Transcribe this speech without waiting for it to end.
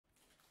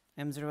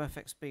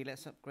M0FXB,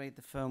 let's upgrade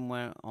the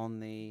firmware on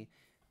the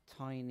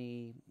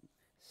tiny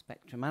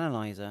Spectrum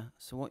analyzer.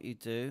 So what you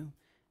do,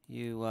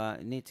 you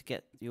need to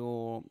get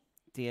your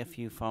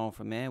DFU file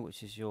from here,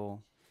 which is your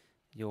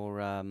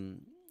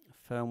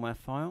firmware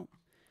file,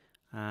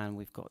 and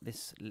we've got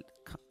this.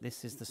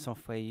 This is the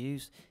software you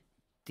use,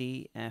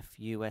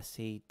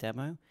 DFUSE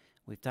demo.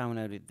 We've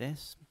downloaded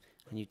this,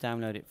 and you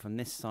download it from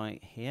this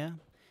site here.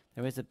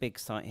 There is a big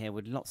site here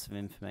with lots of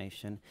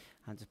information,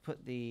 and to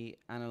put the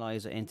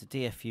analyzer into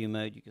DFU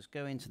mode, you just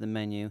go into the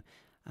menu,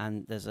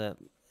 and there's a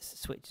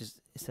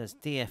switches. It says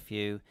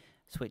DFU,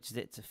 switches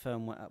it to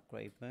firmware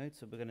upgrade mode.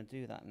 So we're going to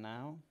do that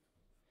now.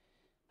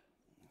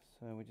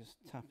 So we just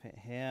tap it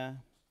here,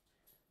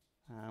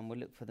 and we'll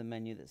look for the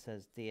menu that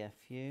says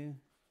DFU.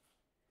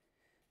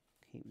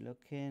 Keep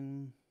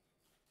looking.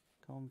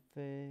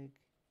 Config.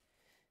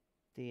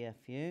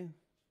 DFU.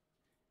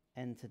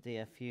 Enter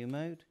DFU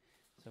mode.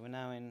 So we're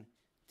now in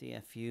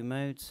DFU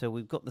mode. So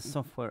we've got the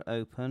software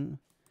open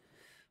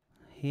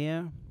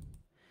here.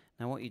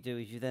 Now what you do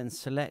is you then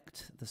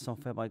select the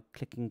software by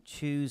clicking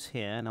choose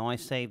here. Now I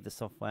saved the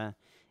software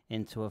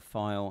into a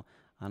file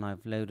and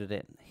I've loaded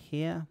it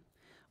here.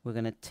 We're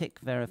going to tick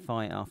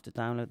verify after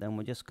download, then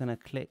we're just going to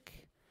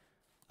click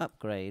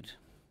upgrade.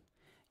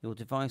 Your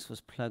device was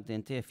plugged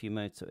in DFU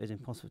mode, so it is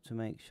impossible to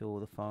make sure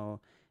the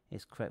file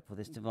is correct for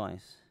this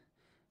device.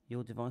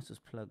 Your device was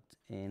plugged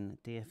in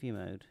DFU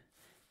mode.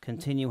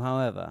 Continue,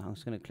 however. I'm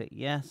just going to click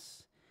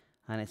yes,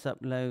 and it's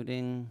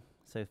uploading,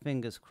 so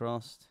fingers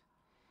crossed.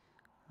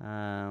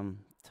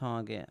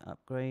 Target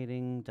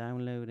upgrading,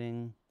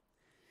 downloading.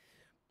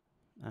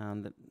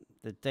 And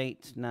the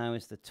date now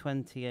is the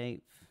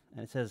 28th,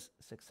 and it says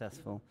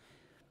successful.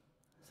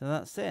 So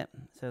that's it.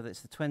 So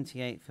that's the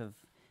 28th of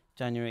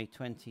January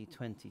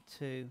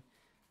 2022.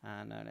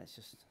 And let's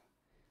just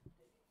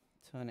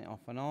turn it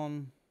off and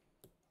on,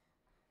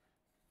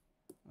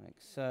 like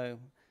so.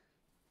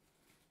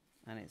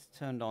 And it's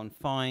turned on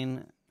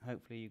fine.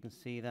 Hopefully you can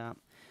see that.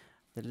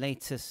 The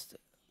latest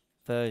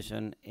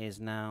version is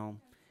now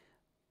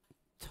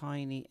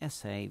Tiny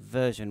SA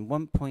version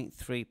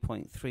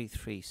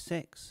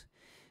 1.3.336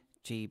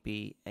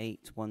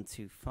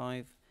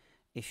 GB8125,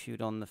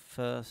 issued on the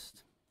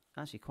 1st.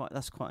 Actually,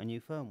 that's quite a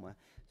new firmware.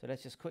 So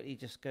let's just quickly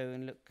go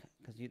and look,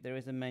 because there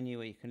is a menu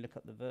where you can look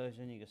up the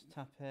version. You just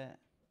tap it,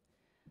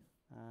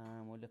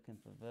 and we're looking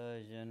for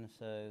version.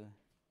 So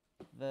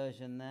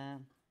version there.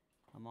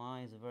 And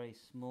my eyes are very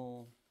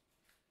small,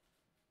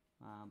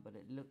 but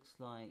it looks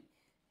like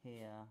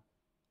here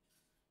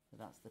that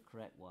that's the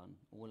correct one,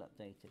 all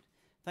updated.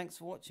 Thanks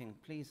for watching.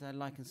 Please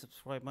like and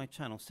subscribe my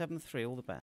channel. 7.3, all the best.